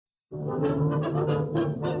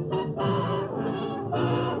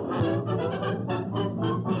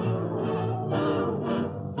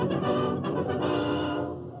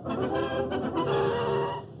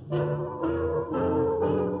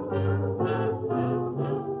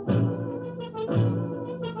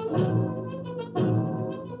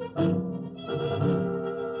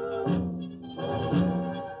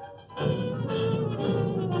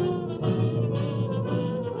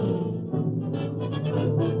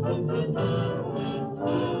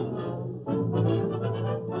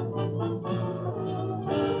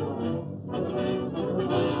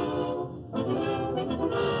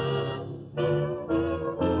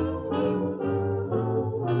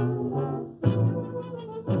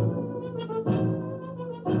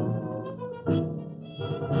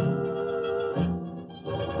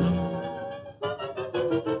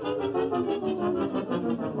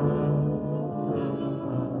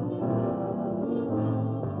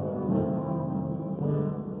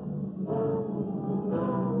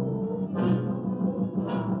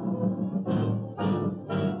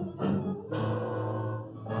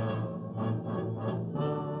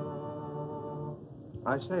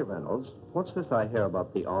I say, Reynolds, what's this I hear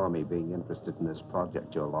about the Army being interested in this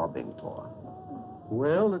project you're lobbying for?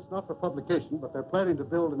 Well, it's not for publication, but they're planning to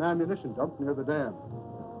build an ammunition dump near the dam.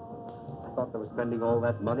 I thought they were spending all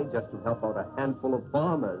that money just to help out a handful of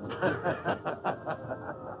farmers.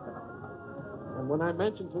 And when I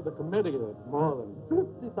mentioned to the committee that more than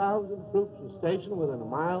 50,000 troops were stationed within a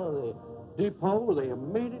mile of the depot, they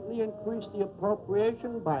immediately increased the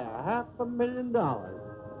appropriation by $500,000.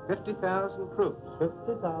 50,000 troops.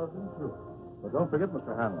 50,000 troops. But don't forget,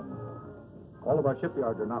 Mr. Hanlon, all of our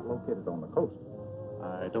shipyards are not located on the coast.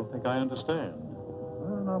 I don't think I understand.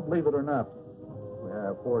 Well, now, believe it or not, we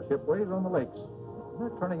have 4 shipways on the lakes.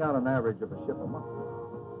 They're turning out an average of a ship a month.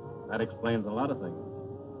 That explains a lot of things.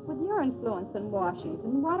 With your influence in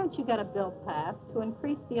Washington, why don't you get a bill passed to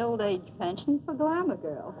increase the old age pension for glamour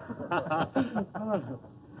girls?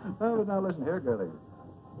 Oh, now listen here, girlie.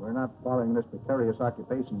 We're not following this precarious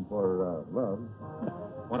occupation for love.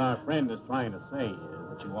 What our friend is trying to say is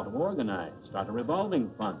that you want to organize, start a revolving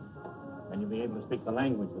fund. Then you'll be able to speak the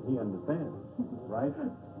language that he understands. Right?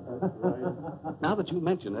 Now that you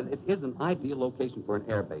mention it, it is an ideal location for an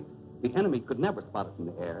air base. The enemy could never spot it from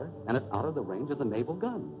the air, and it's out of the range of the naval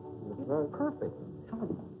guns. It's perfect.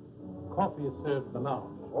 Coffee is served for now.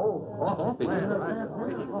 Oh, coffee. Well,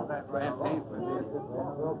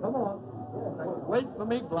 come on. Wait for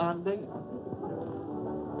me, Blondie.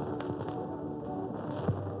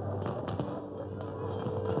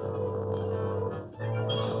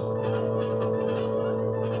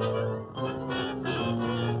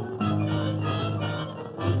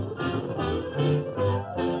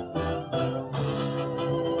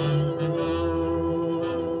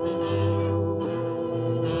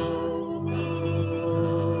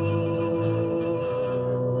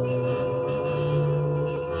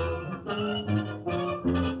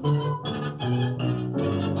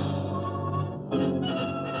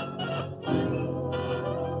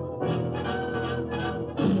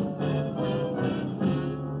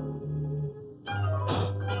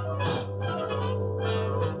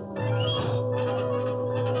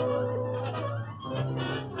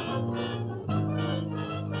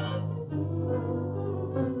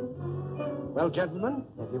 Well, gentlemen,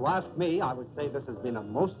 if you ask me, I would say this has been a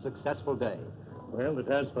most successful day. Well, it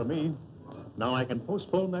has for me. Now I can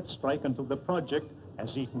postpone that strike until the project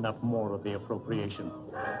has eaten up more of the appropriation.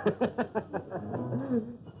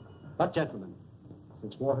 But, gentlemen,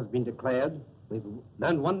 since war has been declared, we've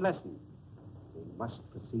learned one lesson. We must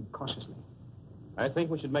proceed cautiously. I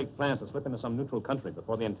think we should make plans to slip into some neutral country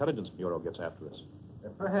before the Intelligence Bureau gets after us.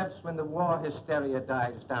 Perhaps when the war hysteria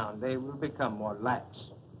dies down, they will become more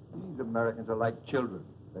lax. These Americans are like children.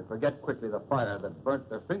 They forget quickly the fire that burnt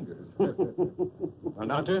their fingers. Well,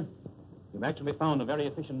 Doctor, you've actually found a very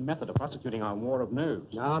efficient method of prosecuting our war of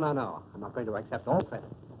nerves. No. I'm not going to accept all credit.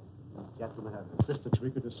 These gentlemen have insisted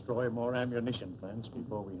We could destroy more ammunition plants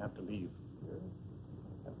before we have to leave.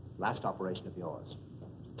 that last operation of yours,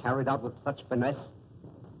 carried out with such finesse.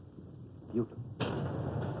 Beautiful.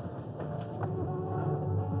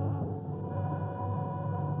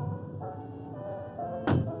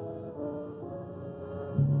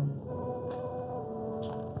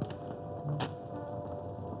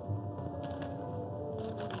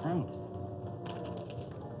 Thanks.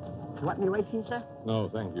 You want any ration, sir? No,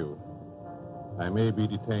 thank you. I may be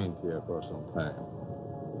detained here for some time.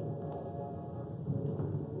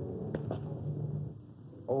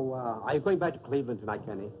 Oh, are you going back to Cleveland tonight,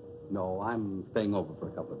 Kenny? No, I'm staying over for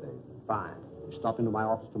a couple of days. Fine. You stop into my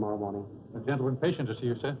office tomorrow morning? A gentleman patient to see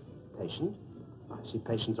you, sir. patient. I see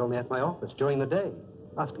patients only at my office during the day.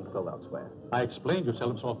 Ask him to go elsewhere. I explained you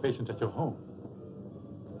seldom saw patients at your home.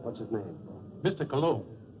 What's his name? Mr. Cologne,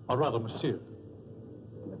 or rather, Monsieur.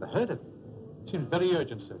 Never heard of him. Seems very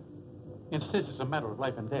urgent, sir. Insists it's a matter of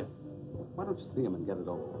life and death. Why don't you see him and get it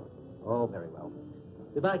over with? Oh, very well.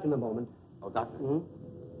 Be back in a moment. Oh, Doctor. Hmm?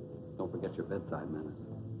 Don't forget your bedside manners.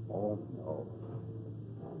 Oh, no.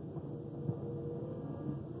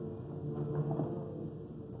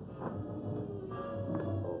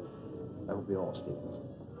 Oh, that will be all, Stevens.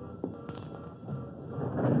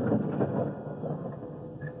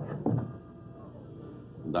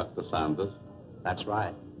 Dr. Saunders? That's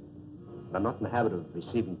right. But I'm not in the habit of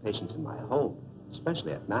receiving patients in my home,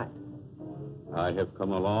 especially at night. I have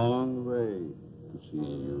come a long way to see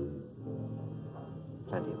you.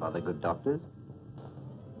 Plenty of other good doctors.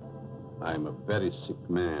 I'm a very sick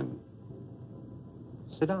man.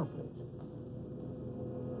 Sit down, please.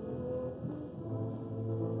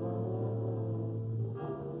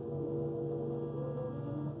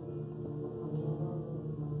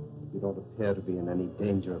 You don't appear to be in any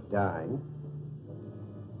danger of dying.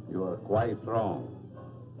 You are quite wrong.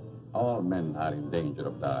 All men are in danger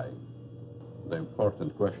of dying. The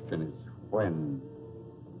important question is when.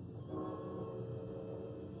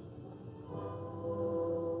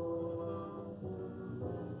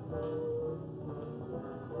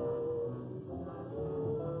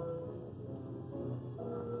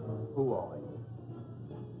 Who are you?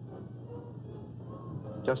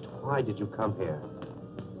 Just why did you come here?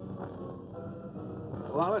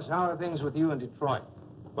 Wallace, how are things with you in Detroit?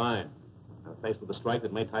 Fine. I'm faced with a strike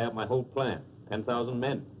that may tie up my whole plan. 10,000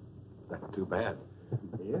 men. That's too bad.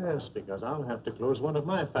 Yes, because I'll have to close one of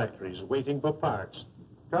my factories waiting for parts.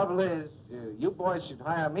 Trouble is, you boys should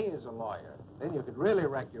hire me as a lawyer. Then you could really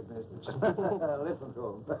wreck your business. Listen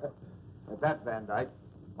to him. At that, Van Dyke,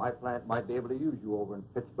 my plant might be able to use you over in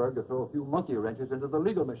Pittsburgh to throw a few monkey wrenches into the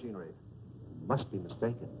legal machinery. You must be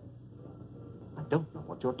mistaken. I don't know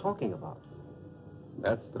what you're talking about.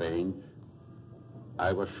 That's strange.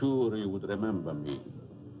 I was sure you would remember me.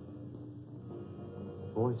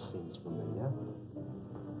 Voice seems familiar,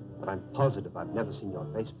 but I'm positive I've never seen your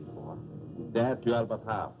face before. That you are but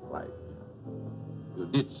half right. You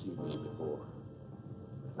did see me before.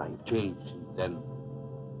 Now you've changed since then.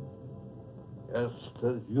 Just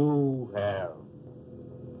as you have.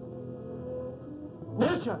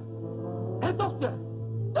 Melcher! Herr Doctor!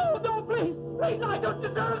 No, please! Please, I don't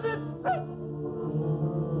deserve this!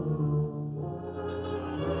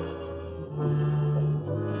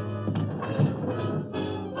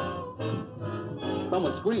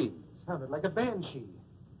 Someone screamed. Sounded like a banshee.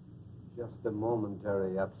 Just a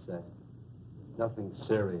momentary upset. Nothing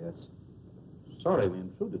serious. Sorry we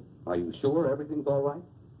intruded. Are you sure everything's all right?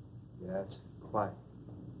 Yes, quite.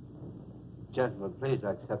 Gentlemen, please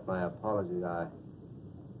accept my apology. I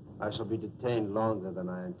shall be detained longer than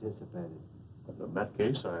I anticipated. But in that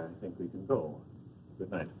case, I think we can go.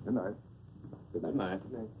 Good night. Good night. Good night.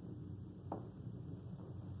 Good night.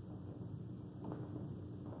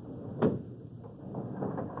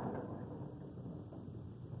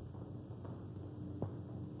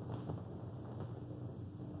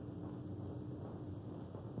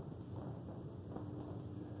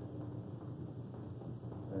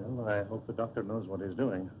 Well, I hope the doctor knows what he's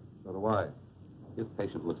doing. So do I. His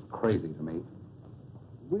patient looks crazy to me.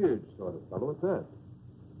 Weird sort of fellow at that.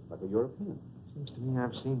 Like a European. Seems to me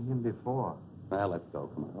I've seen him before. Well, let's go.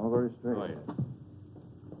 Come on. All very straight. Oh, yeah.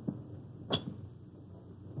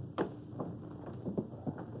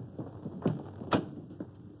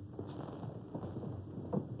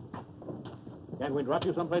 Can't we drop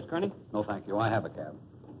you someplace, Kearney? No, thank you. I have a cab.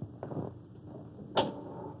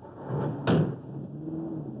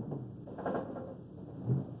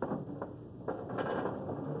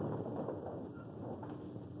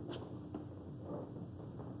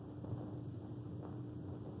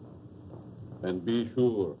 And be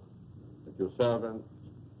sure that your servant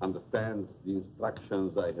understands the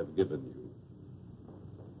instructions I have given you.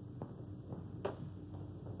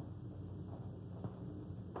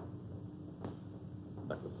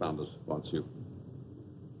 Dr. Saunders wants you.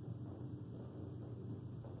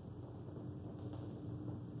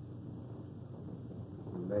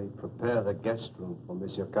 You may prepare the guest room for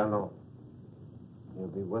Monsieur Canon. He'll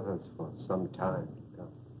be with us for some time to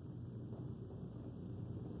come.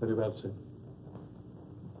 Very well, sir.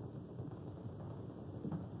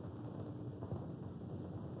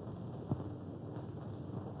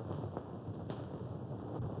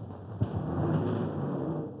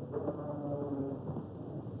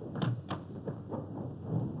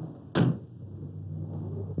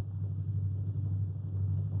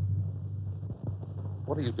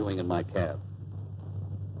 What are you doing in my cab?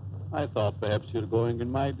 I thought perhaps you're going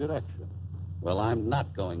in my direction. Well, I'm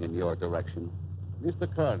not going in your direction.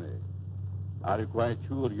 Mr. Kearney, are you quite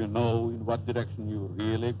sure you know in what direction you're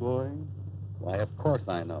really going? Why, of course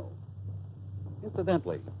I know.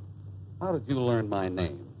 Incidentally, how did you learn my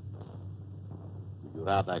name? You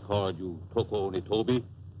thought I called you Toko Nitobi?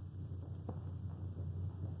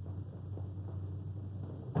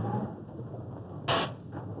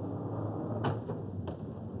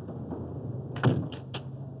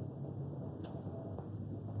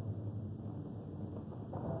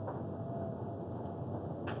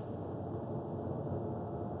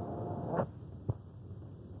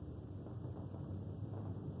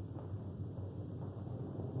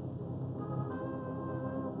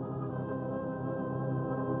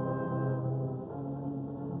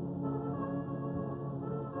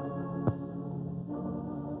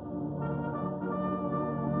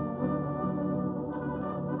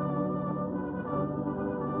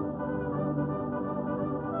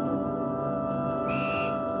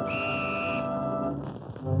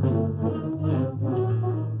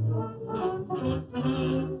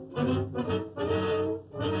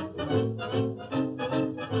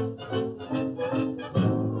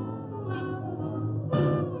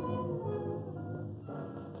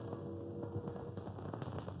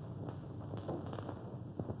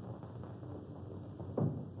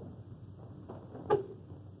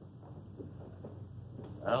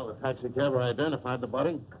 Well, the taxicabber identified the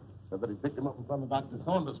body. Said that he picked him up in front of Dr.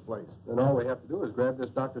 Saunders' place. Then all we have to do is grab this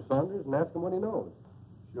Dr. Saunders and ask him what he knows.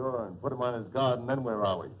 Sure, and put him on his guard, and then where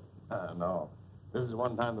are we? No. This is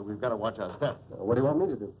one time that we've got to watch our step. What do you want me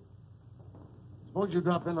to do? Suppose you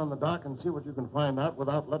drop in on the dock and see what you can find out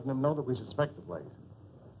without letting him know that we suspect the place.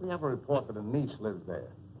 We have a report that a niece lives there.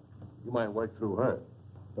 You might work through her.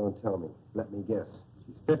 Don't tell me. Let me guess.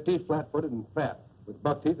 She's 50, flat-footed, and fat, with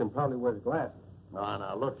buck teeth and probably wears glasses.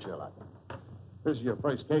 Now, look, Sherlock. This is your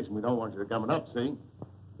first case, and we don't want you to come it up, see?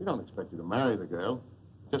 We don't expect you to marry the girl.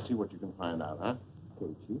 Just see what you can find out, huh?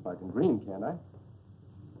 Okay, Chief, I can dream, can't I?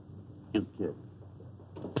 You kid.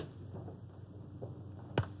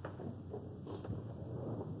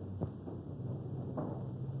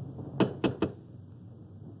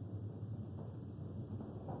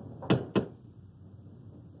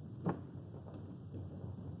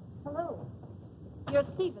 Hello. You're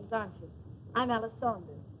Stevens, aren't you? I'm Alice Saunders.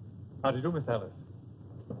 How do you do, Miss Alice?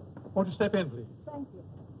 Won't you step in, please? Thank you.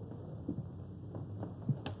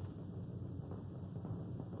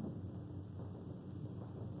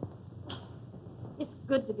 It's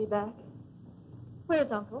good to be back.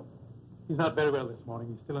 Where's Uncle? He's not very well this morning.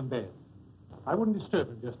 He's still in bed. I wouldn't disturb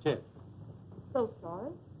him just yet. So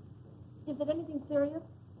sorry. Is it anything serious?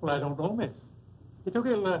 Well, I don't know, miss. He took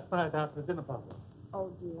ill last night after the dinner party.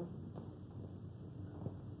 Oh, dear.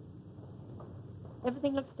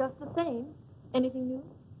 Everything looks just the same. Anything new?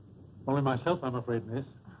 Only myself, I'm afraid, miss.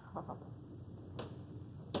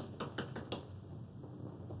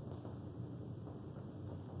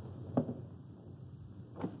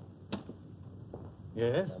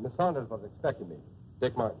 Yes? Miss Saunders was expecting me.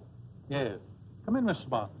 Dick Martin. Yes. Come in, Mr.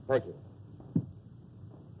 Martin. Thank you.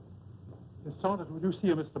 Miss Saunders, would you see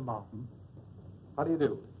a Mr. Martin? How do you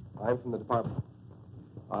do? I'm from the department.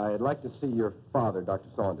 I'd like to see your father,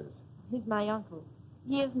 Dr. Saunders. He's my uncle.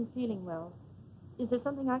 He isn't feeling well. Is there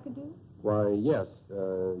something I could do? Why, yes.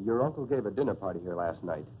 Your uncle gave a dinner party here last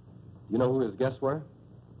night. Do you know who his guests were?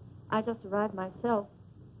 I just arrived myself.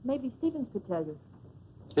 Maybe Stevens could tell you.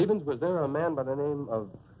 Stevens, was there a man by the name of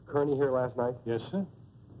Kearney here last night? Yes, sir.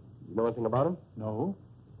 You know anything about him? No.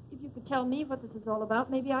 If you could tell me what this is all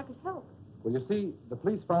about, maybe I could help. Well, you see, the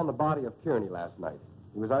police found the body of Kearney last night.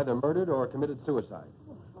 He was either murdered or committed suicide.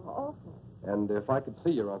 Oh, how awful. And if I could see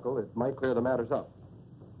your uncle, it might clear the matters up.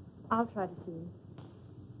 I'll try to see him.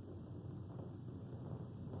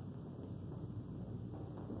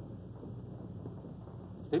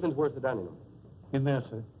 Stevens, where's the dining room? In there,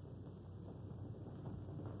 sir.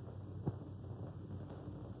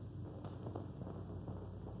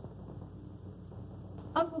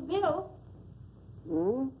 Uncle Bill?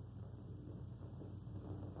 Hmm?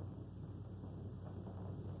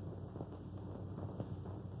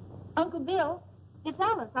 Uncle Bill, it's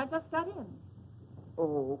Alice. I just got in.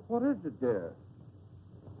 Oh, what is it, dear?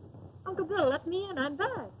 Uncle Bill, let me in. I'm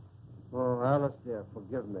back. Oh, Alice, dear,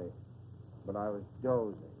 forgive me. But I was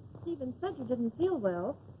dozing. Stephen said you didn't feel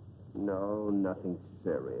well. No, nothing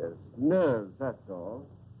serious. Nerves, that's all.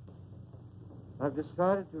 I've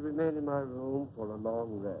decided to remain in my room for a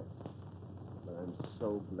long rest. But I'm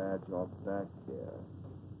so glad you're back here.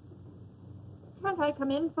 Can't I come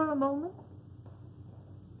in for a moment?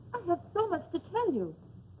 I I have so much to tell you.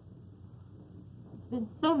 It's been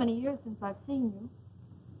so many years since I've seen you.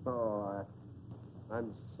 Oh,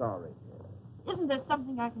 I'm sorry. Isn't there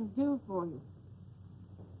something I can do for you?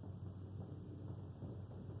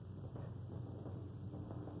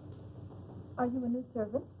 Are you a new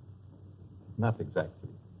servant? Not exactly.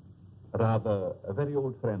 Rather, a very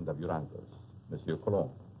old friend of your uncle's, Monsieur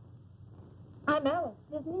Cologne. I'm Alice,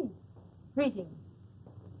 his niece. Greetings.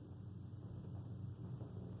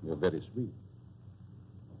 You're very sweet.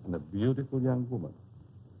 And a beautiful young woman.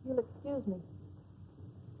 You'll excuse me.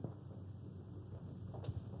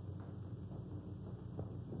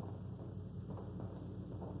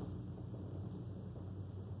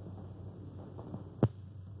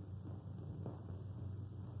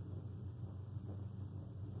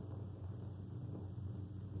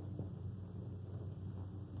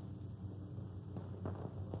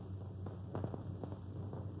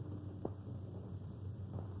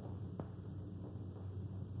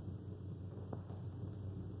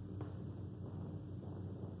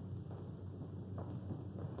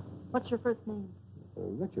 What's your first name?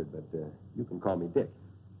 Richard, but you can call me Dick.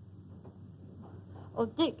 Oh,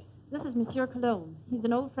 Dick. This is Monsieur Cologne. He's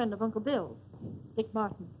an old friend of Uncle Bill's. Dick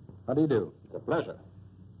Martin. How do you do? It's a pleasure.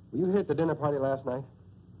 Were you here at the dinner party last night?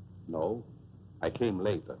 No, I came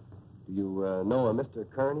later. Do you know a Mr.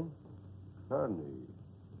 Kearney? Kearney?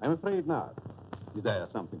 I'm afraid not. Is there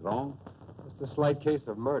something wrong? Just a slight case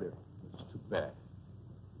of murder. It's too bad.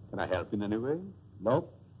 Can I help in any way?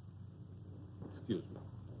 Nope. Excuse me.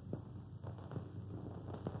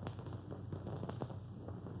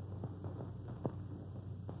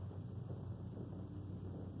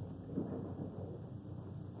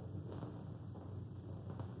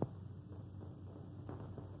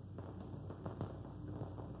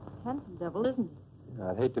 Handsome devil, isn't he?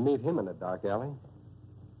 I'd hate to meet him in a dark alley.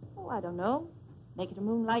 Oh, I don't know. Make it a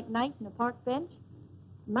moonlight night in a park bench.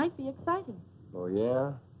 Might be exciting. Oh,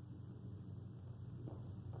 yeah?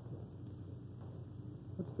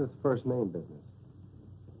 What's this first name business?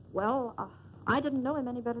 Well, I didn't know him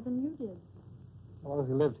any better than you did. How long has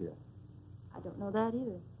he lived here? I don't know that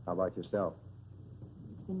either. How about yourself?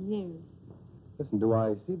 It's been years. Listen, do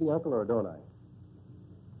I see the uncle or don't I?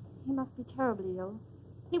 He must be terribly ill.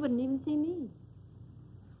 He wouldn't even see me.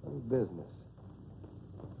 Funny business.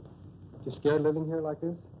 You scared living here like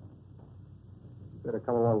this? You better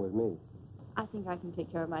come along with me. I think I can take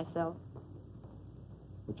care of myself.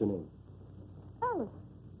 What's your name? Alice.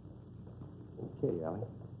 Okay, Allie.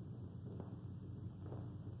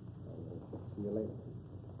 See you later.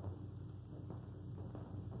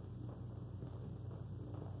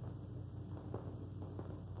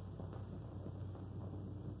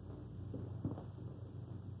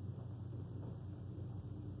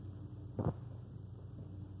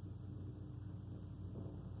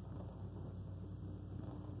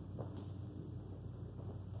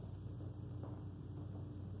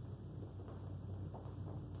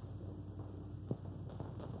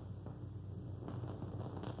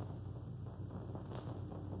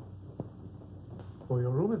 Oh, your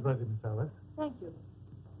room is ready, Miss Alice. Thank you.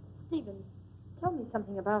 Stephen, tell me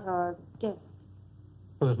something about our guest.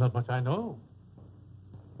 Well, there's not much I know.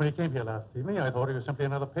 When he came here last evening, I thought he was simply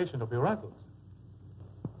another patient of your uncle's.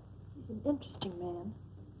 He's an interesting man.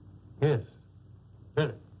 Yes,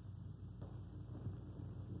 very.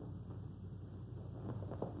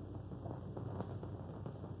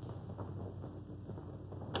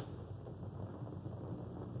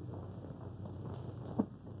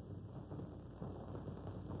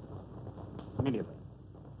 Immediately.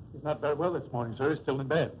 He's not very well this morning, sir. He's still in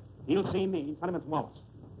bed. He'll see me. Tenements Wallace.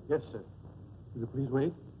 Yes, sir. Will you please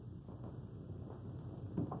wait?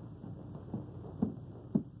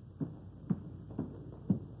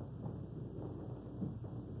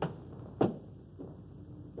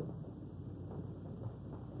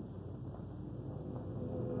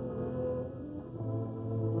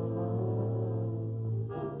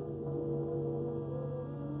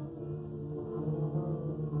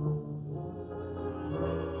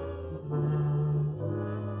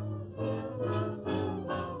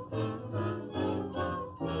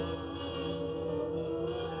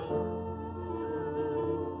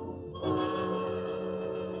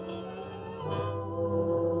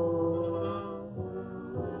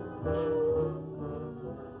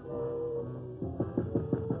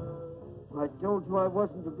 I told you I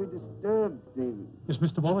wasn't to be disturbed, Stephen. It's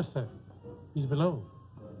Mr. Wallace, sir. He's below.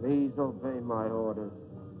 Please obey my orders.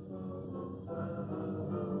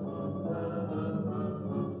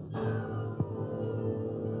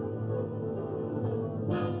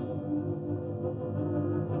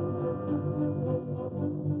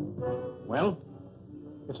 Well?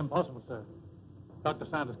 It's impossible, sir. Dr.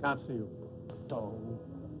 Saunders can't see you. Oh.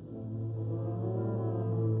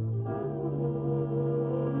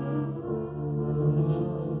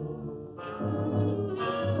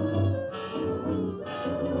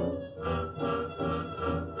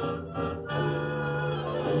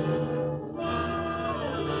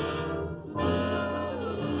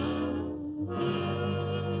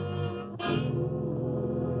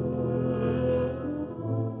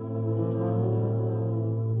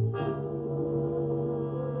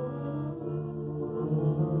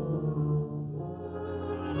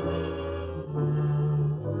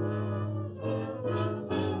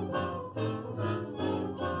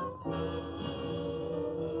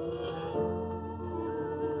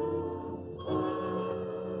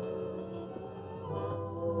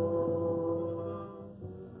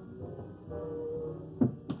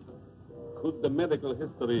 Could the medical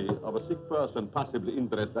history of a sick person possibly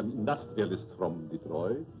interest an industrialist from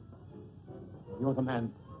Detroit? You're the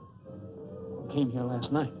man who came here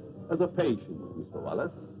last night. As a patient, Mr.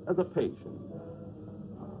 Wallace, as a patient.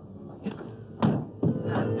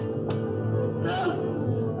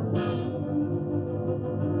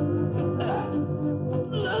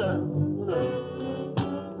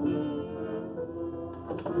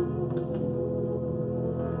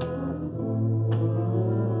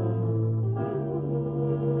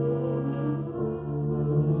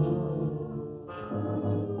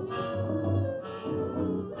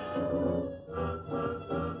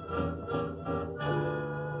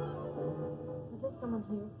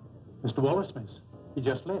 Mr. Wallace, miss. He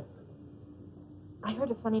just left. I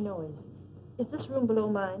heard a funny noise. Is this room below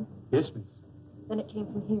mine? Yes, miss. Then it came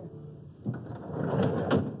from here.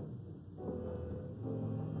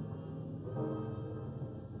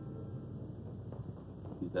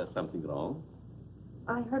 Is there something wrong?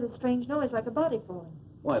 I heard a strange noise like a body falling.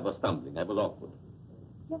 Oh, I was stumbling. I was awkward.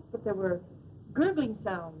 Yes, but there were gurgling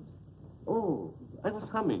sounds. Oh, I was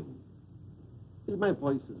humming. Is my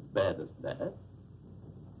voice as bad as that?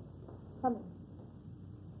 Humming.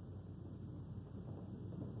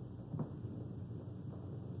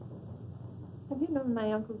 Have you known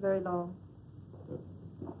my uncle very long?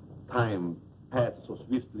 Time passed so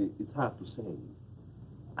swiftly, it's hard to say.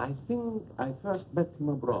 I think I first met him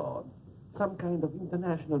abroad. Some kind of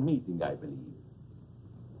international meeting, I believe.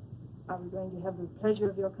 Are we going to have the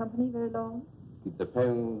pleasure of your company very long? It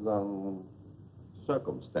depends on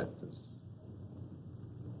circumstances.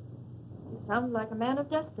 You sound like a man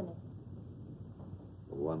of destiny.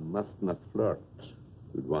 One must not flirt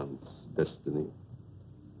with one's destiny.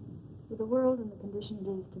 With the world and the condition it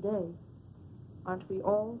is today, aren't we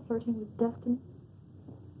all flirting with destiny?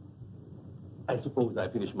 I suppose I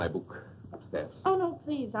finished my book upstairs. Oh, no,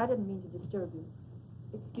 please. I didn't mean to disturb you.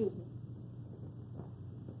 Excuse me.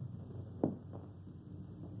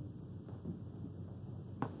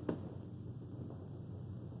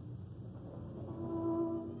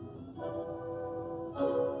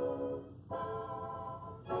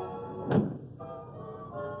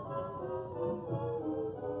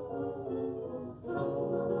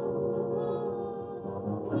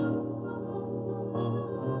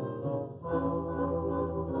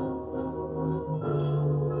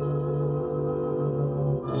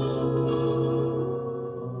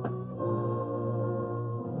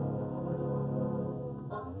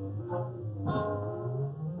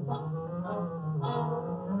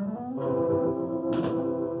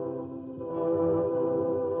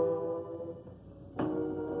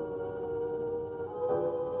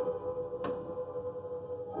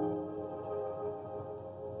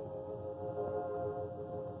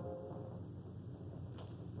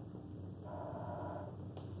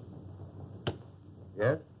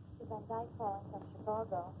 Yes? The Van Dyke calling from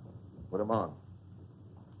Chicago. Put him on.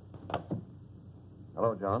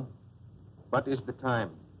 Hello, John. What is the time?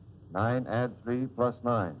 9 add 3 plus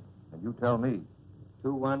 9. And you tell me.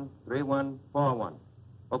 213141.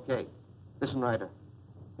 Okay. Listen, Ryder.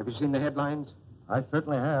 Have you seen the headlines? I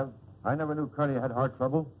certainly have. I never knew Curly had heart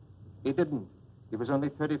trouble. He didn't. He was only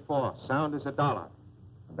 34. Sound as $1.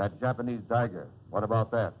 And that Japanese dagger. What about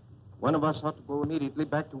that? One of us ought to go immediately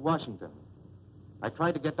back to Washington. I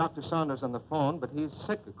tried to get Dr. Saunders on the phone, but he's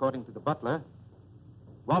sick, according to the butler.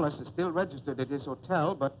 Wallace is still registered at his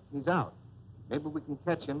hotel, but he's out. Maybe we can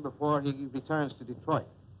catch him before he returns to Detroit.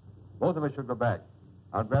 Both of us should go back.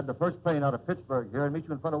 I'll grab the first plane out of Pittsburgh here and meet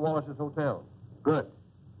you in front of Wallace's hotel. Good.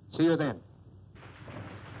 See you then.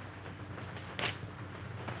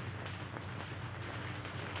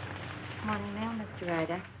 Morning mail, Mr.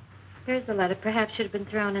 Ryder. Here's the letter. Perhaps should have been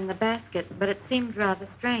thrown in the basket, but it seemed rather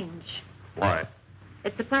strange. Why?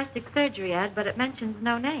 It's a plastic surgery ad, but it mentions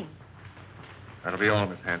no name. That'll be all,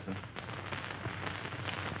 Miss Hanson.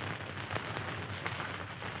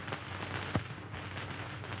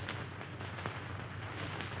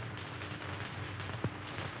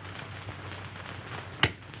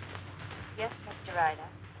 Yes, Mr. Ryder.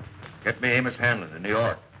 Get me Amos Hanlon in New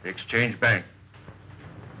York, the Exchange Bank.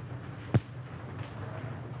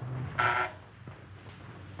 Mr.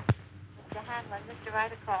 Hanlon, Mr.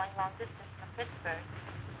 Ryder calling long distance from Pittsburgh.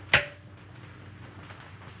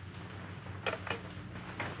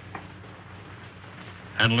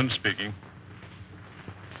 Hanlon speaking.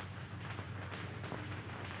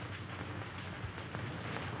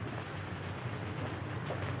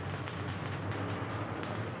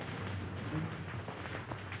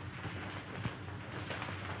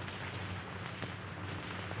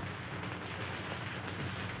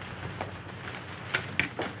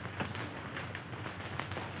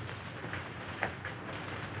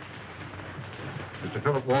 Mr.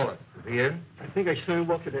 Philip Wallace, is he in? I think I saw him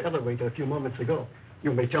walk to the elevator a few moments ago.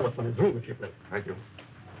 You may telephone his room if you please. Thank you.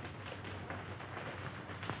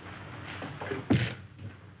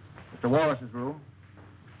 Mr. Wallace's room.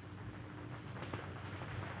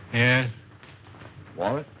 Yes?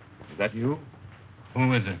 Wallace, is that you?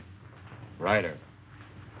 Who is it? Ryder.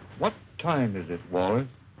 What time is it, Wallace?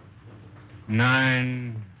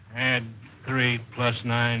 9, add 3 plus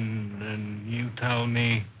 9, and you tell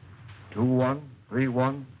me...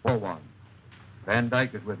 213141. Van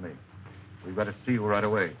Dyke is with me. We've got to see you right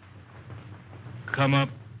away. Come up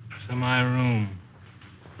to my room.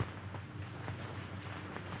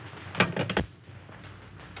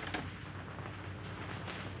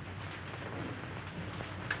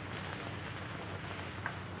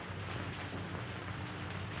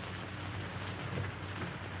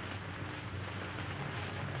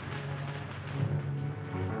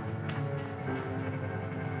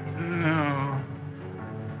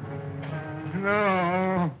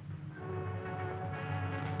 No.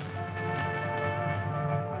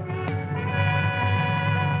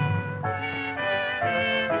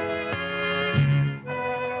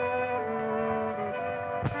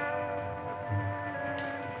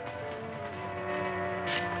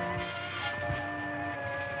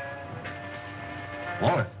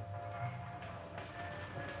 Wallace.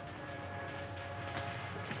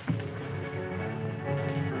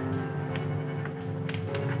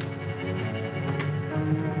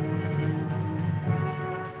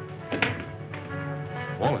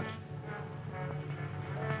 Wallace.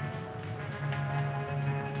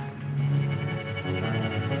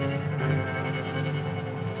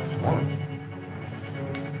 Wallace.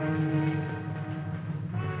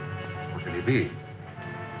 What could he be?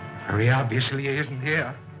 Very obviously he isn't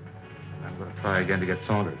here. I'm going to try again to get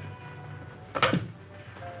Saunders.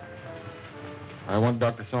 I want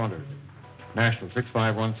Dr. Saunders. National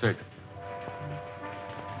 6516.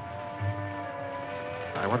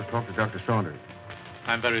 I want to talk to Dr. Saunders.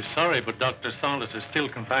 I'm very sorry, but Dr. Saunders is still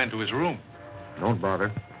confined to his room. Don't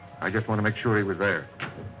bother. I just want to make sure he was there.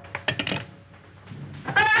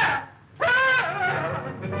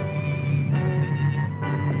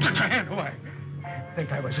 Put your hand away. I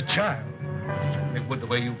think I was a child. It would the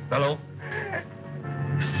way you bellow.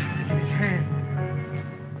 His hand.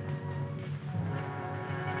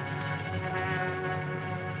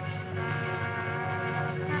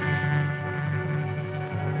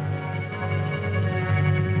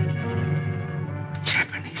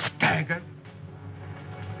 Japanese stagger.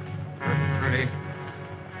 Pretty.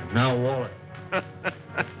 And now Wallace.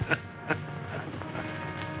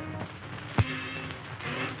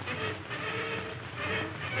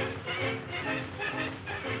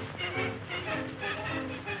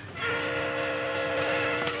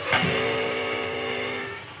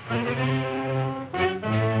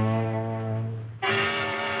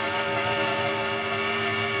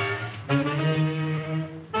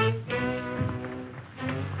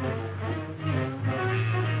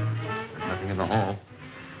 Nothing in the hall.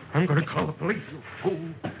 I'm going to call the police, you fool.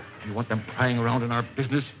 You want them prying around in our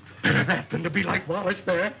business? Better that than to be like Wallace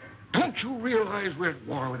there. Don't you realize we're at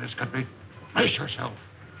war with this country? Brace yourself.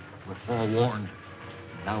 We're forewarned.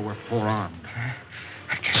 Now we're forearmed.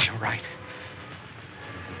 I guess you're right.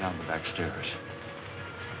 Go down the back stairs.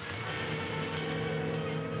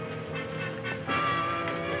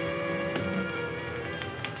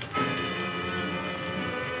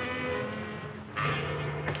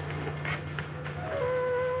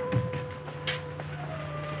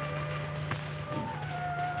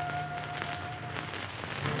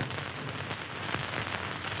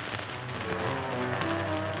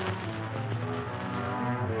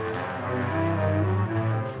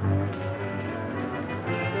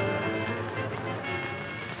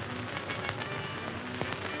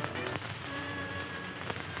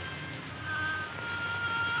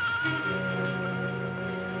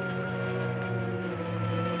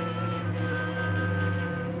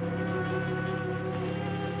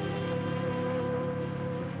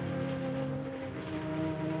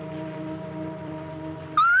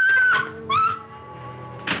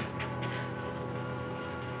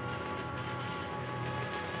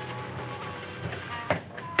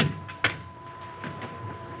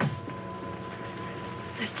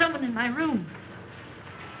 There's someone in my room.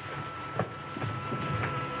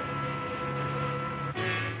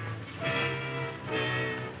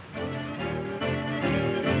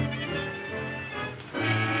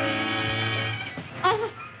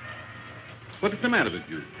 Oh, What is the matter with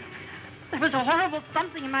you? there was a horrible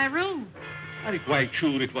something in my room. Are you quite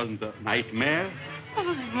sure it wasn't a nightmare? Oh,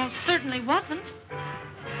 it most certainly wasn't.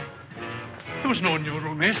 There was no one in your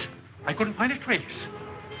room, miss. I couldn't find a trace.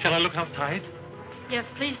 Shall I look outside? Yes,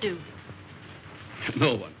 please do.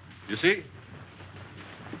 No one. You see?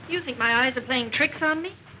 You think my eyes are playing tricks on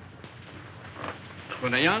me?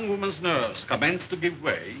 When a young woman's nerves commence to give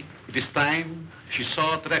way, it is time she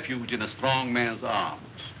sought refuge in a strong man's arms.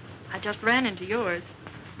 I just ran into yours.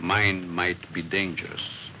 Mine might be dangerous.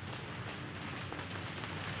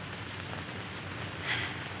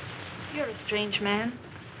 You're a strange man.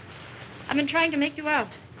 I've been trying to make you out.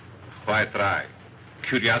 Why try?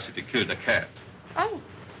 Curiosity killed a cat. Oh,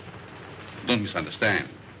 Don't misunderstand.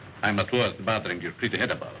 I'm not worth bothering your pretty head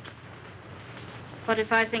about. what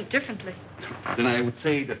if I think differently? Then I would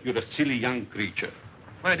say that you're a silly young creature.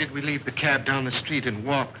 Why did we leave the cab down the street and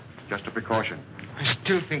walk? Just a precaution. I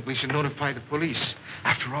still think we should notify the police.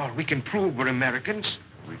 After all, we can prove we're Americans.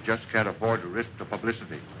 We just can't afford to risk the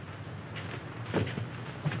publicity.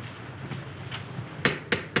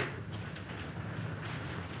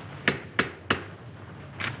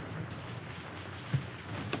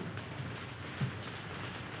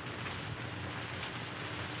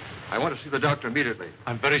 I want to see the doctor immediately.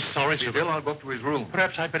 I'm very sorry, sir. Bill, I'll go up to his room.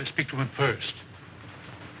 Perhaps I'd better speak to him first.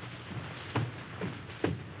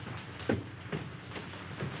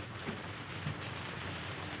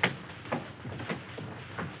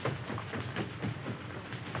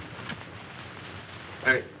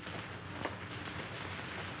 Hey.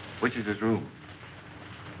 Which is his room?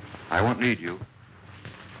 I won't need you.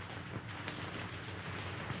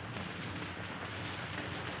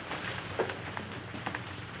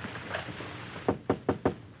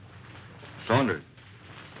 Saunders,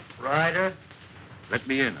 Ryder, let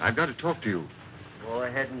me in. I've got to talk to you. go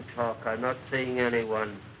ahead and talk. I'm not seeing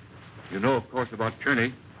anyone. You know, of course, about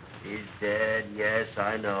Kearney. He's dead, yes,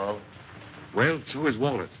 I know. Well, so is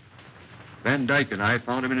Wallace. Van Dyke and I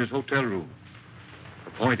found him in his hotel room.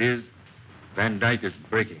 The point is, Van Dyke is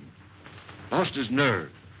breaking. Lost his nerve.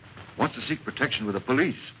 Wants to seek protection with the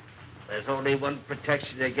police. There's only one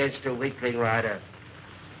protection against a weakling, Ryder.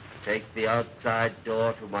 Take the outside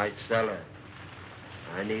door to my cellar.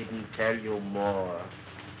 I needn't tell you more.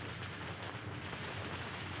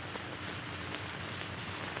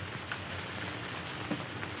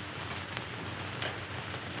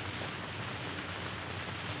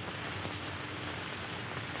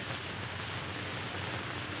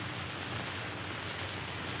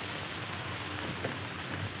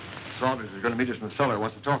 Saunders is going to meet us in the cellar.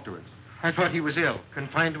 Wants to talk to us. I thought he was ill,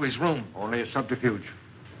 confined to his room. Only a subterfuge.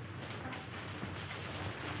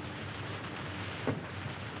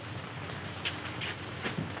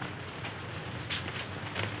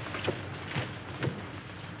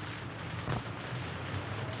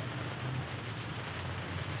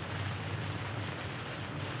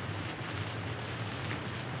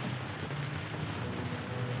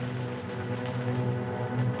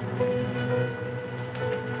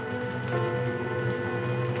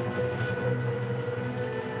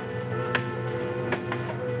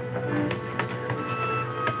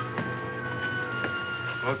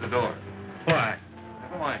 Close the door. Why?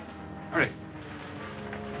 Never mind. Hurry.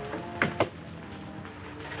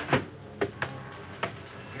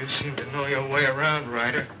 You seem to know your way around,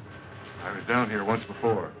 Ryder. I was down here once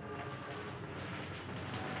before.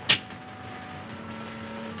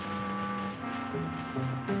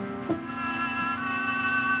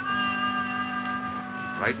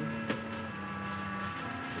 Frightened?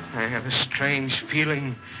 I have a strange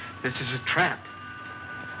feeling this is a trap.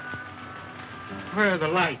 Where are the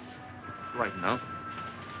lights? Right now.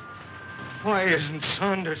 Why isn't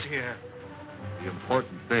Saunders here? The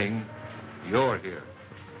important thing, you're here.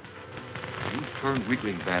 You turned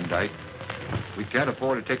weakling, Van Dyke. We can't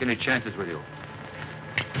afford to take any chances with you.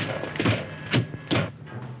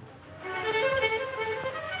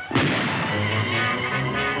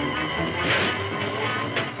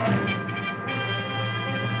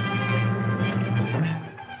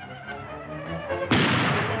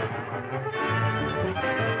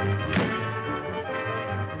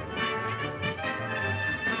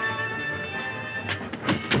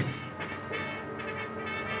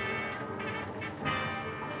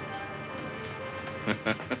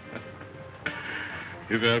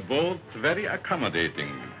 You were both very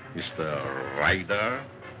accommodating, Mr. Ryder.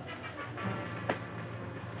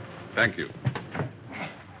 Thank you.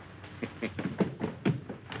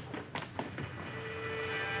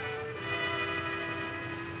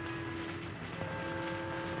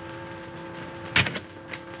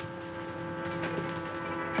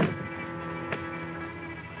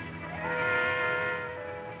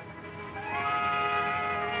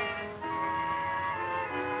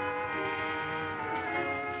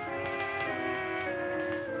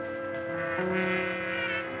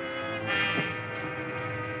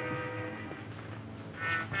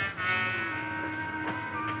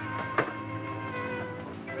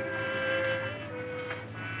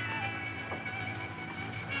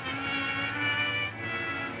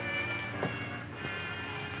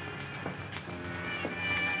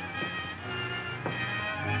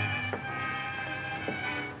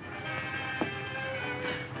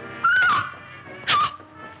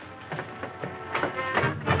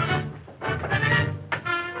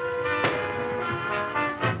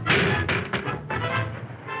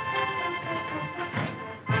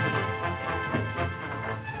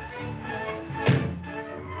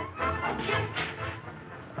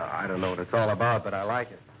 I don't know what it's all about, but I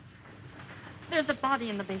like it. There's a body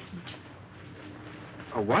in the basement.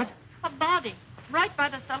 A what? A body. Right by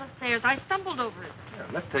the cellar stairs. I stumbled over it. Yeah,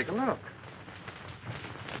 let's take a look.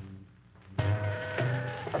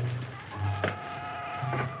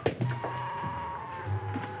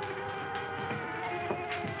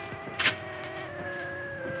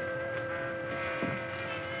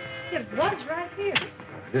 It was right here.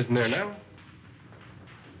 It isn't there now?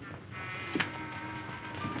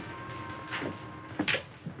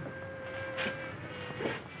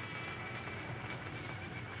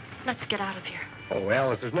 Let's get out of here. Oh,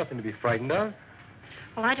 Alice, there's nothing to be frightened of.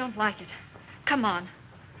 Well, I don't like it. Come on.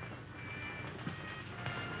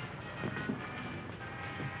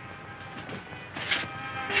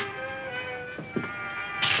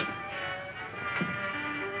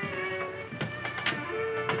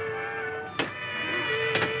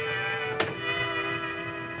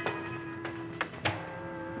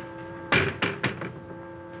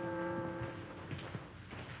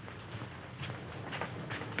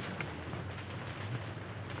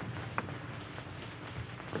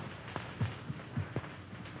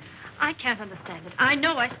 I can't understand it. I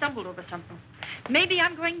know I stumbled over something. Maybe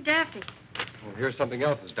I'm going daffy. Well, here's something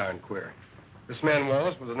else that's darn queer. This man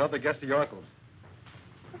Wallace was another guest of your uncle's.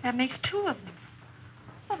 That makes two of them.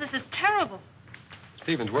 Oh, this is terrible.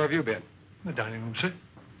 Stevens, where have you been? The dining room, sir.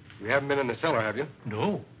 You haven't been in the cellar, have you?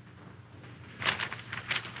 No.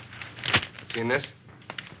 Seen this?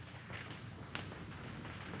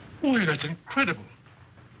 Boy, that's incredible.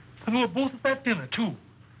 And they were both at that dinner, too.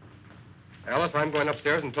 Alice, I'm going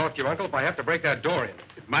upstairs and talk to your uncle if I have to break that door in.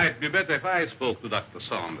 It might be better if I spoke to Dr.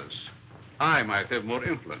 Saunders. I might have more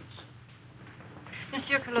influence.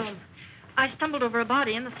 Monsieur Cologne, I stumbled over a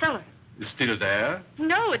body in the cellar. It's still there?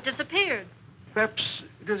 No, it disappeared. Perhaps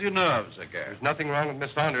it is your nerves again. There's nothing wrong with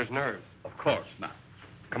Miss Saunders' nerves. Of course not.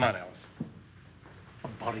 Come on, Alice. A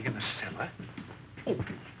body in the cellar? Oh.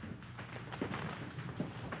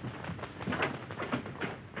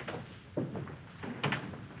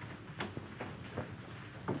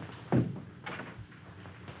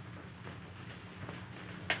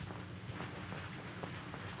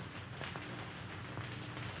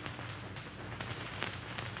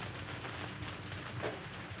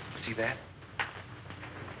 See that?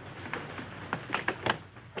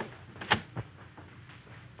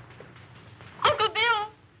 Uncle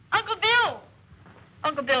Bill! Uncle Bill!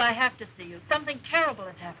 Uncle Bill, I have to see you. Something terrible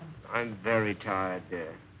has happened. I'm very tired,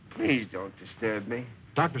 dear. Please don't disturb me.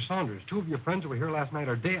 Dr. Saunders, two of your friends who were here last night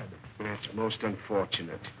are dead. That's most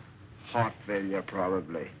unfortunate. Heart failure,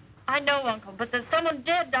 probably. I know, Uncle, but there's someone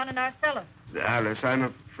dead down in our cellar. Alice,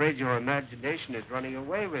 I'm afraid your imagination is running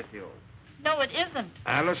away with you. No, it isn't.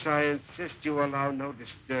 Alice, I insist you allow no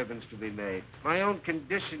disturbance to be made. My own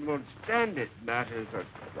condition won't stand it. Matters are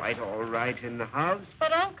quite all right in the house.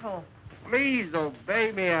 But, Uncle... Please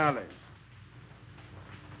obey me, Alice.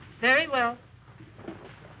 Very well.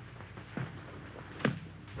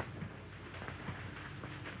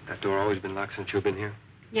 That door always been locked since you've been here?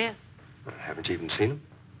 Yes. Haven't you even seen him?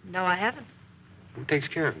 No, I haven't. Who takes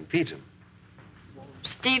care of him, feeds him?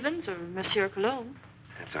 Stevens or Monsieur Cologne.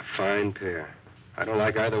 That's a fine pair. I don't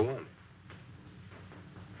like either one.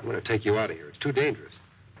 I'm going to take you out of here. It's too dangerous.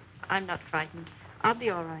 I'm not frightened. I'll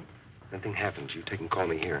be all right. If anything happens, you take and call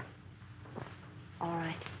me here. All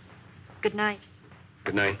right. Good night.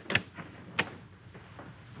 Good night.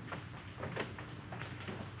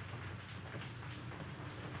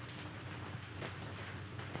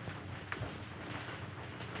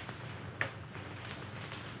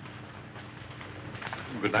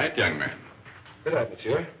 Good night, young man. Good night,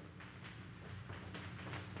 monsieur.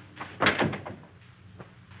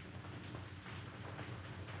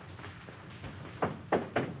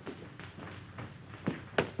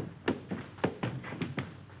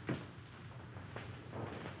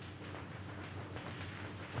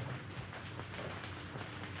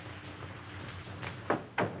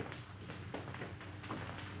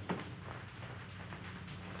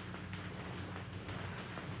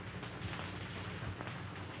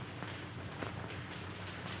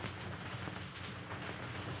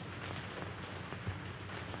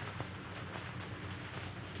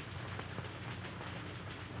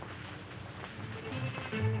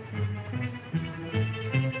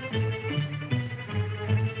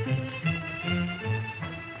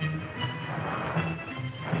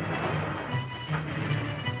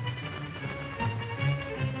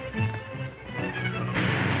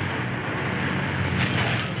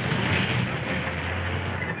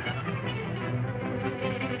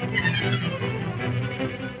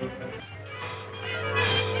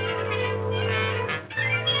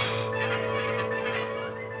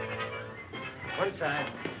 One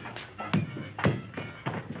side.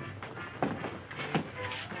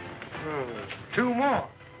 Two more.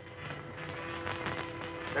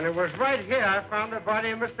 And it was right here I found the body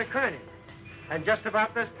of Mr. Kearney. And just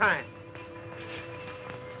about this time.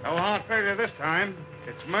 No hard failure this time.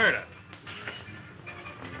 It's murder.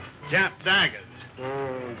 Jap daggers.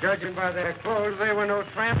 Judging by their clothes, they were no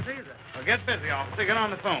tramps either. Well, get busy, officer. Get on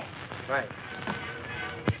the phone. Right.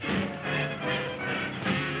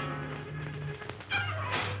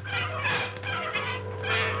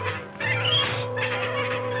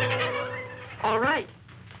 All right.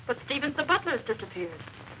 But Stevens, the butler's disappeared.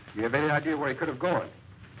 Do you have any idea where he could have gone?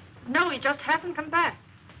 No, he just hasn't come back.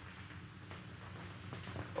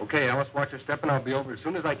 Okay, Alice, watch your step, and I'll be over as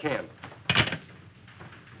soon as I can.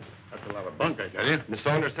 That's a lot of bunk, I tell you. Miss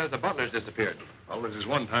Saunders says the butler's disappeared. Well, this is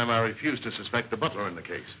one time I refused to suspect the butler in the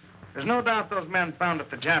case. There's no doubt those men found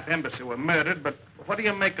at the Jap embassy were murdered, but what do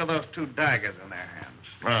you make of those two daggers in their hands?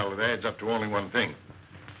 Well, it adds up to only one thing.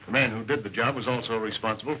 The man who did the job was also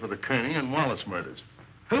responsible for the Kearney and Wallace murders.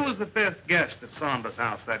 Who was the fifth guest at Saunders'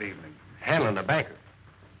 house that evening? Hanlon, the banker.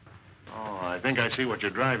 Oh, I think I see what you're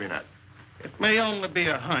driving at. It may only be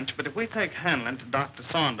a hunch, but if we take Hanlon to Dr.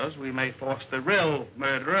 Saunders, we may force the real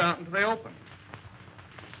murderer out into the open.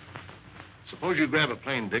 Suppose you grab a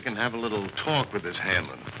plane, Dick, and have a little talk with this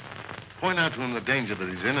Hanlon. Point out to him the danger that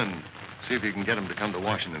he's in and see if you can get him to come to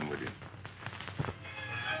Washington with you.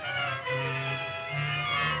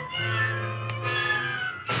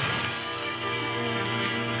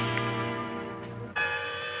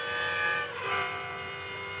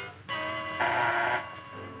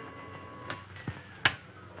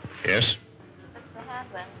 Yes? Mr.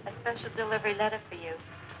 Hanlon, a special delivery letter for you.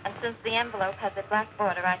 And since the envelope has a black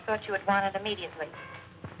border, I thought you would want it immediately.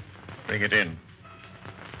 Bring it in.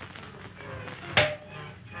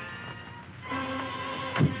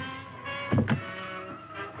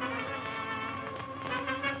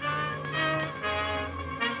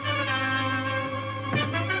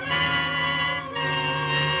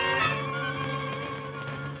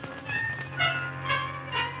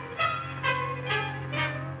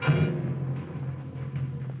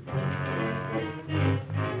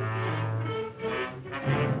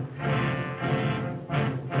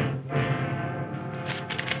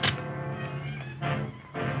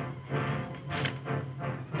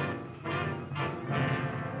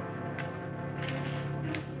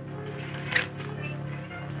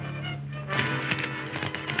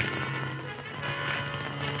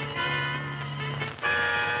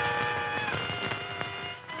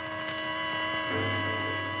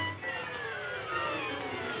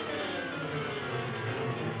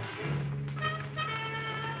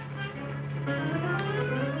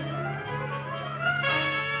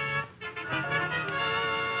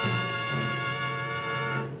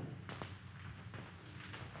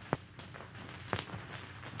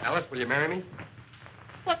 Alice, will you marry me?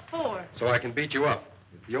 What for? So I can beat you up.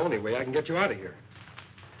 It's the only way I can get you out of here.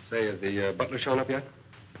 Say, has the butler shown up yet?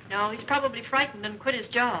 No, he's probably frightened and quit his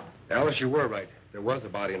job. Alice, you were right. There was a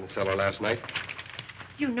body in the cellar last night.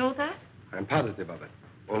 You know that? I'm positive of it.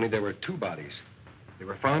 Only there were two bodies. They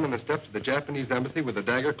were found on the steps of the Japanese embassy with a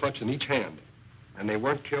dagger clutched in each hand. And they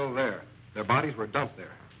weren't killed there. Their bodies were dumped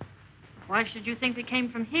there. Why should you think they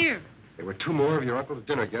came from here? There were two more of your uncle's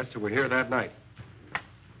dinner guests who were here that night.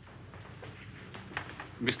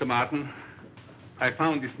 Mr. Martin, I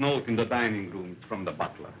found this note in the dining room. It's from the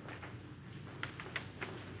butler.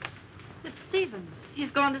 It's Stevens.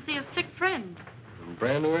 He's gone to see a sick friend. A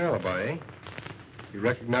brand new alibi, eh? You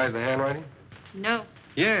recognize the handwriting? No.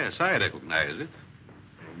 Yes, I recognize it.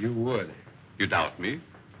 You would. You doubt me?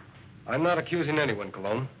 I'm not accusing anyone,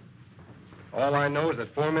 Cologne. All I know is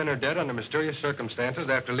that 4 men are dead under mysterious circumstances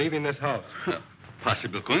after leaving this house.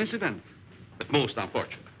 Possible coincidence, but most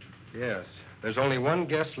unfortunate. Yes. There's only one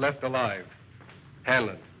guest left alive.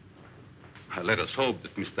 Hanlon. Let us hope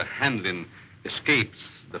that Mr. Hanlon escapes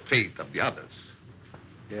the fate of the others.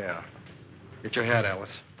 Yeah. Get your hat, Alice.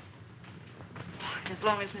 As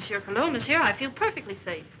long as Monsieur Cologne is here, I feel perfectly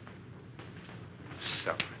safe.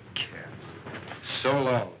 Some cat. So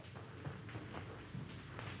long.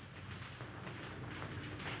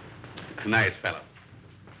 Nice fellow.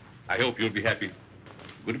 I hope you'll be happy.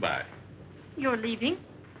 Goodbye. You're leaving?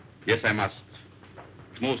 Yes, I must.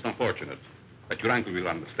 It's most unfortunate, but your uncle will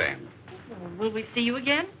understand. Will we see you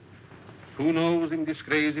again? Who knows in this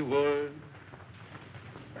crazy world?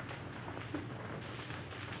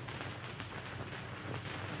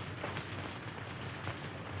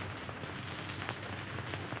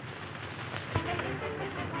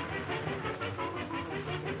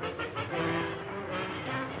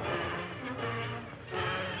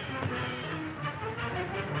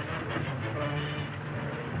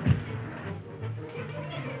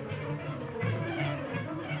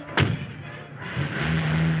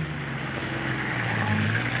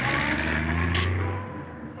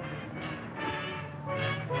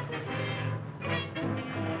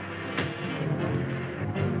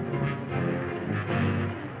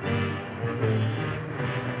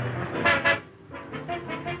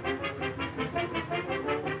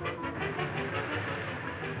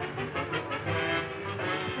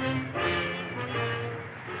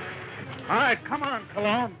 All right, come on,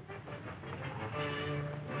 Cologne.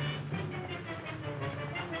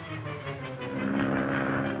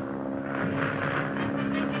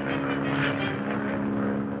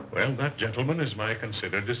 Well, that, gentlemen, is my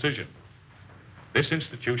considered decision. This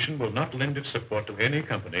institution will not lend its support to any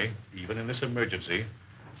company, even in this emergency,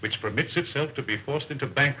 which permits itself to be forced into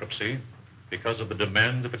bankruptcy because of the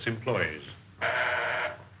demands of its employees.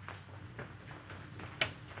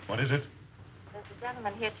 What is it? There's a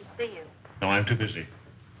gentleman here to see you. No, I'm too busy.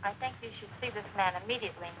 I think you should see this man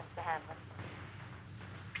immediately, Mr. Hanlon.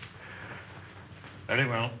 Very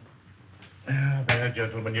well. There,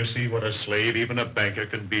 gentlemen, you see what a slave even a banker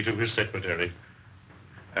can be to his secretary.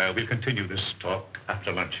 We'll continue this talk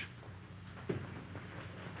after lunch.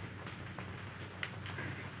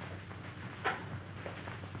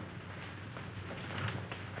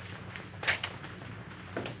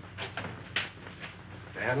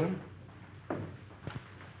 Mr. Hanlon?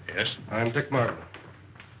 Yes? I'm Dick Martin.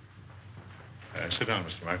 Sit down,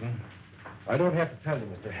 Mr. Martin. I don't have to tell you,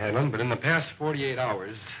 Mr. Hanlon, but in the past 48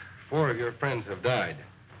 hours, 4 of your friends have died.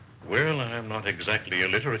 Well, I'm not exactly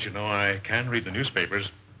illiterate, you know. I can read the newspapers.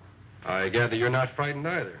 I gather you're not frightened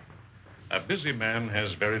either. A busy man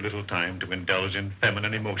has very little time to indulge in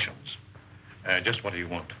feminine emotions. Just what do you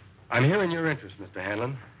want? I'm here in your interest, Mr.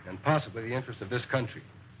 Hanlon, and possibly the interest of this country.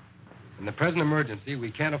 In the present emergency,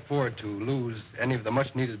 we can't afford to lose any of the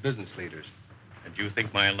much-needed business leaders. And you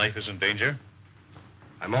think my life is in danger?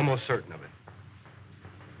 I'm almost certain of it.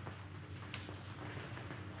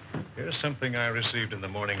 Here's something I received in the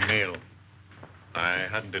morning mail. I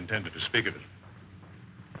hadn't intended to speak of it.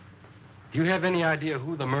 Do you have any idea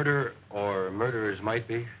who the murderer or murderers might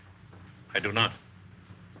be? I do not.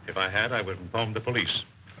 If I had, I would inform the police.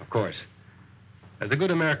 Of course. As a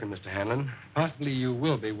good American, Mr. Hanlon, possibly you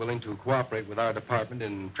will be willing to cooperate with our department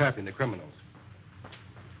in trapping the criminals.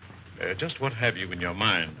 Just what have you in your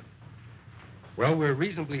mind? Well, we're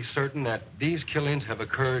reasonably certain that these killings have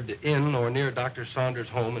occurred in or near Dr. Saunders'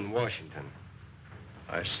 home in Washington.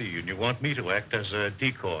 I see, and you want me to act as a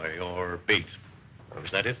decoy or bait.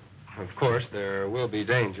 Is that it? Of course, there will be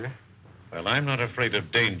danger. Well, I'm not afraid of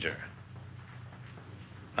danger.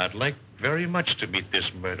 I'd like very much to meet this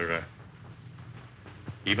murderer.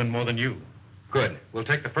 Even more than you. Good. We'll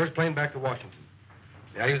take the first plane back to Washington.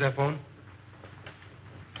 May I use that phone?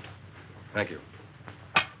 Thank you.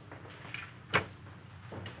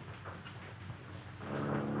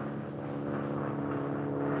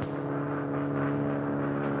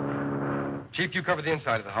 Chief, you cover the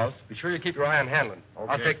inside of the house. Be sure you keep your eye on Hanlon.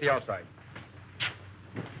 Okay. I'll take the outside.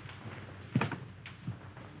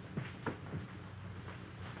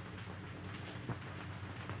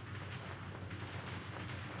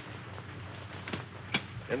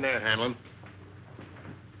 In there, Hanlon.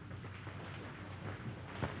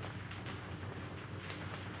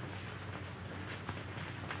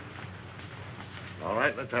 All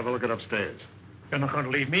right, let's have a look at upstairs. You're not going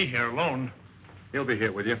to leave me here alone. He'll be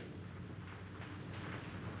here with you.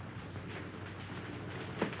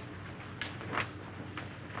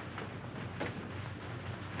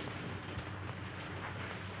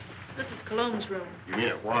 This is Cologne's room. You mean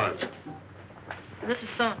it was? This is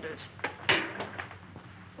Saunders.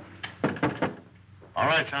 All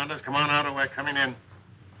right, Saunders, come on out or we're coming in.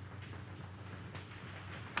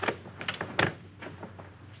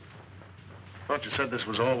 Thought you said this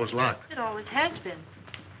was always locked. It always has been.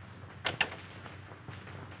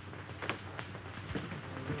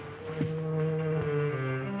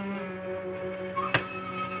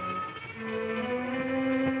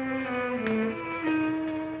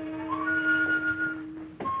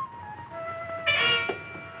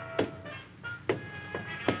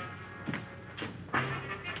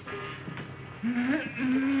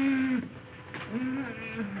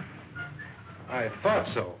 I thought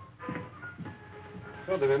so.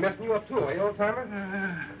 So they've been messing you up, too, are you,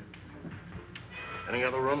 old-timer? Any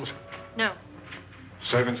other rooms? No.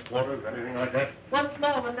 Servants' quarters, anything like that? One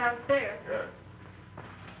small one downstairs. Yeah.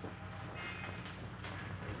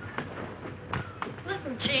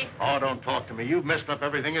 Listen, Chief. Oh, don't talk to me. You've messed up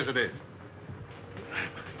everything as it is.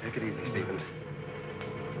 Take it easy, Stevens.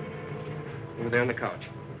 Over there on the couch.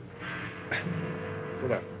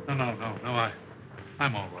 Sit up. No,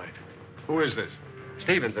 I'm all right. Who is this?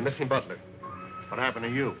 Stevens, the missing butler. What happened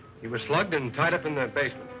to you? He was slugged and tied up in the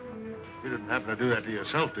basement. You didn't happen to do that to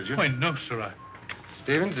yourself, did you? Why, no, sir,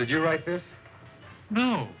 Stevens, did you write this?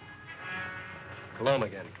 No. Cologne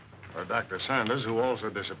again. Or Dr. Saunders, who also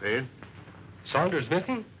disappeared. Saunders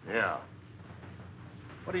missing? Yeah.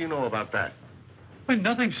 What do you know about that? Why,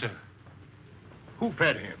 nothing, sir. Who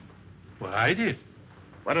fed him? Well, I did.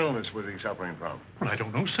 What illness was he suffering from? Well, I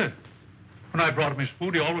don't know, sir. When I brought him his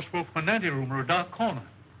food, he always spoke from an anteroom or a dark corner.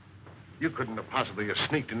 You couldn't have possibly have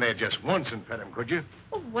sneaked in there just once and fed him, could you?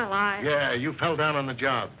 Oh, well, I... Yeah, you fell down on the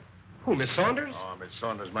job. Who, Miss Saunders? Oh, Miss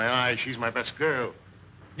Saunders, my eye. She's my best girl.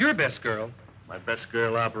 Your best girl? My best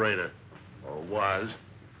girl operator. Or was.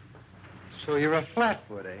 So you're a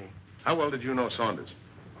flatfoot, eh? How well did you know Saunders?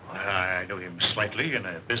 I know him slightly in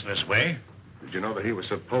a business way. Did you know that he was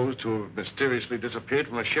supposed to have mysteriously disappeared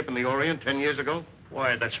from a ship in the Orient 10 years ago?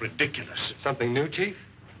 Why, that's ridiculous. Something new, Chief?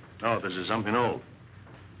 No, this is something old.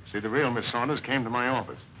 See, the real Miss Saunders came to my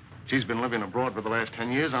office. She's been living abroad for the last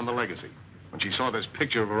 10 years on the legacy. When she saw this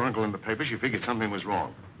picture of her uncle in the paper, she figured something was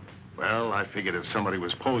wrong. Well, I figured if somebody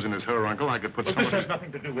was posing as her uncle, I could put Well, somebody... this has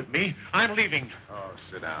nothing to do with me. I'm leaving. Oh,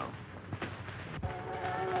 sit down.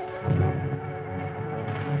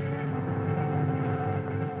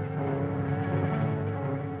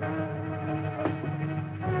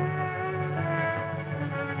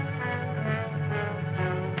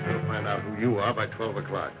 We'll find out who you are by 12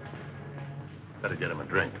 o'clock. Better get him a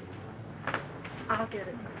drink. I'll get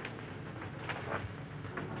it.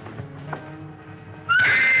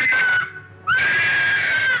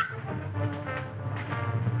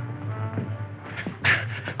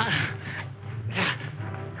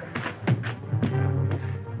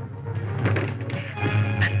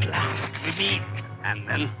 At last we meet. And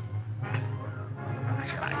then,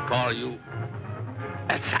 shall I call you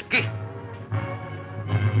Saki?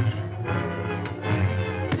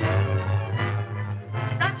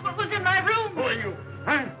 That's what was in my room. Who are you?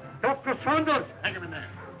 Hey, Dr. Saunders. Hang him in there.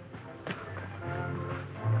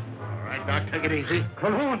 All right, Doc, take it easy.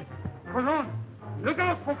 Cologne. Cologne. Look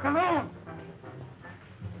out for Cologne.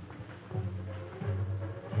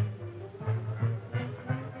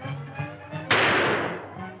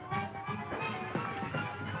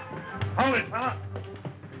 Hold it, fella.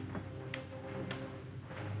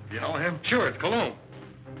 You know him? Sure, it's Cologne.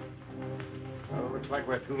 Well, looks like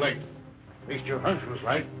we're too late. At least your hunch was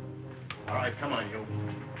right. All right, come on, you.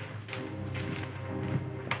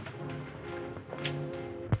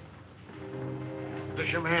 Is this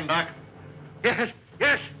your man, Doc? Yes,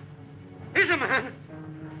 yes. He's a man.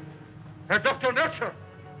 Dr. Melcher,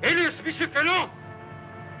 alias Monsieur Cologne.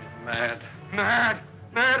 Mad. Mad.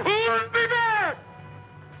 Mad. Who would be mad?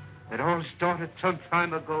 It all started some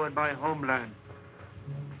time ago in my homeland.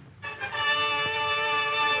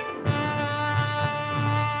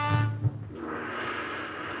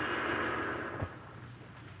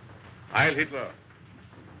 Heil Hitler.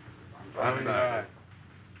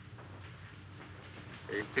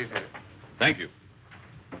 Thank you.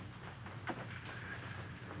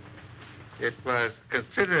 It was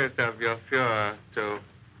considerate of your Fuhrer to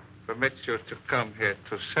permit you to come here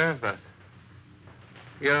to serve us.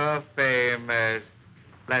 Your fame as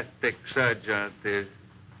plastic surgeon is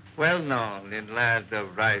well known in land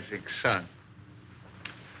of rising sun.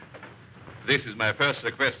 This is my first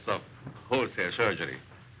request of wholesale surgery.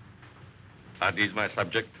 Are these my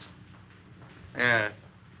subjects? Yes.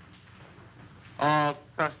 All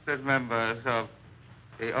trusted members of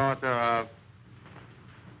the Order of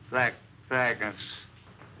Black Dragons.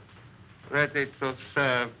 ready to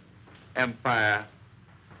serve empire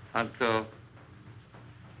until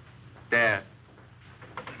death.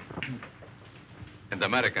 And the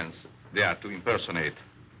Americans, they are to impersonate.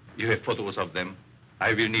 You have photos of them.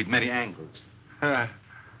 I will need many angles.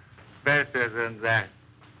 Better than that.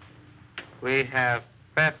 We have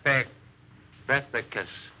perfect replicas.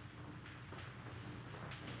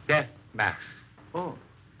 Death masks. Oh,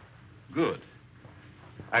 good.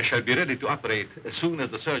 I shall be ready to operate as soon as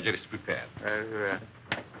the surgery is prepared.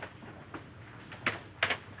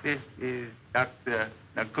 This is Dr.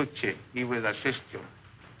 Naguchi. He will assist you.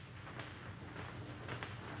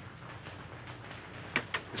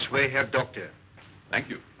 This way, Herr Doctor. Thank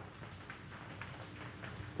you.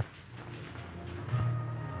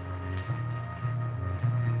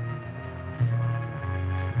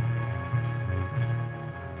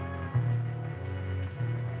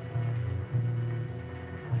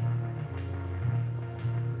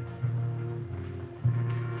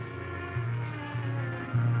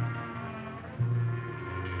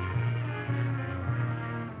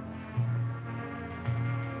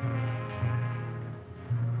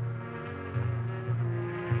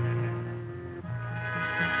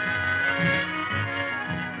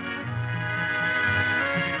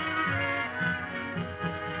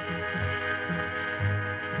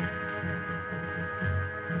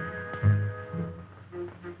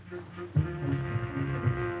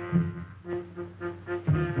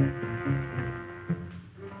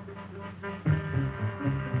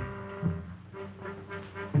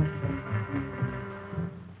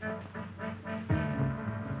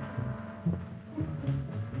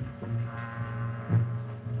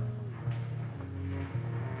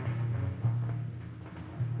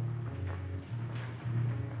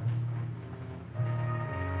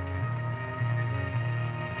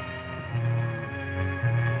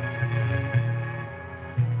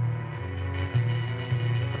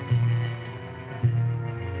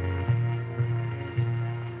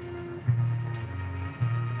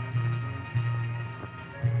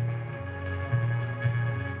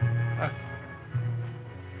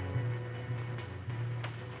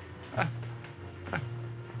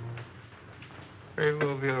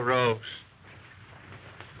 Remove your robes.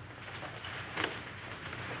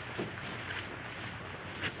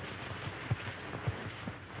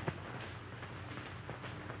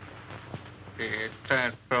 The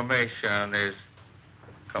transformation is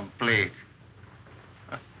complete.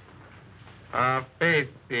 Our faith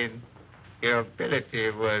in your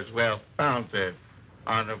ability was well founded,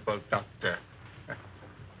 Honorable Doctor.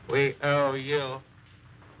 We owe you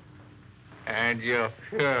and your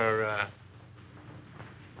Fuhrer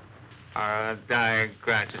our undying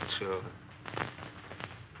gratitude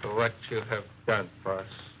for what you have done for us.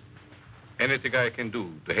 Anything I can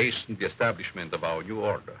do to hasten the establishment of our new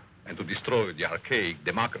order and to destroy the archaic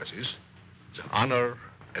democracies is an honor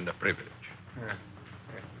and a privilege.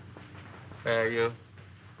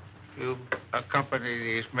 You accompany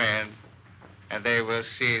these men, and they will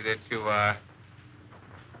see that you are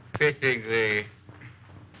fittingly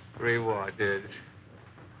rewarded.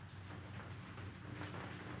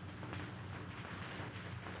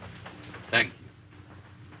 Thank you.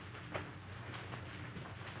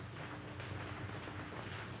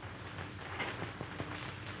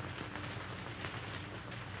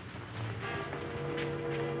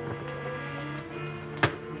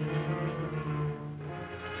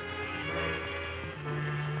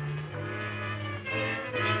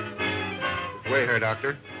 Wait here,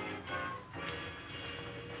 Doctor.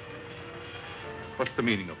 What's the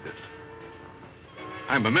meaning of this?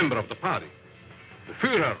 I'm a member of the party. The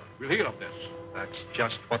Fuhrer will hear of this. That's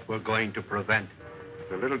just what we're going to prevent.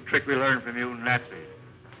 The little trick we learned from you Nazis.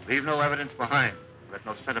 Leave no evidence behind. Let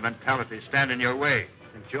no sentimentality stand in your way.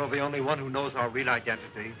 Since you're the only one who knows our real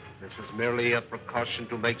identity, this is merely a precaution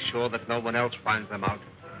to make sure that no one else finds them out.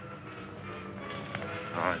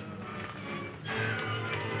 All right.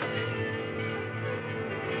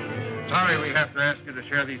 Sorry we have to ask you to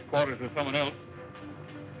share these quarters with someone else.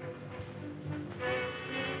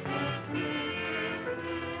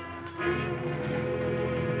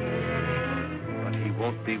 But he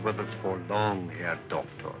won't be with us for long, Herr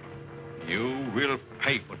Doctor. You will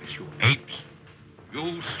pay for this, you apes.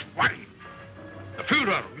 You swine. The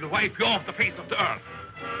Fuhrer will wipe you off the face of the earth.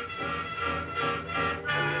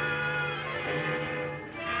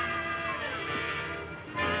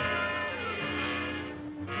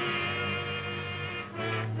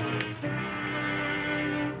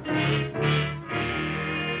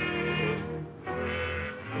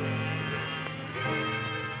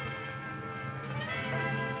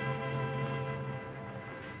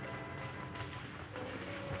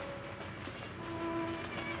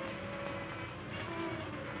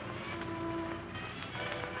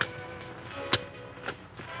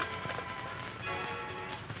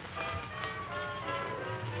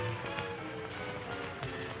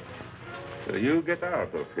 So you get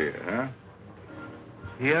out of here, huh?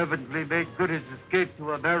 He evidently made good his escape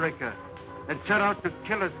to America and set out to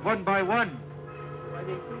kill us one by one. Why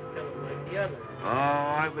didn't you kill him like the others? Oh,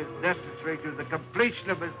 I was necessary to the completion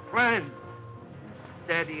of his plan.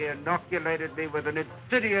 Instead, he inoculated me with an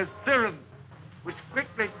insidious serum, which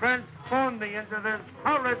quickly transformed me into this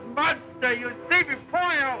horrid monster you see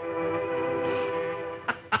before you.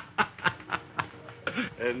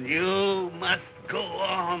 And you must go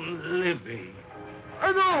on living.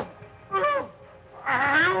 No!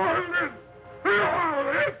 I don't want to live!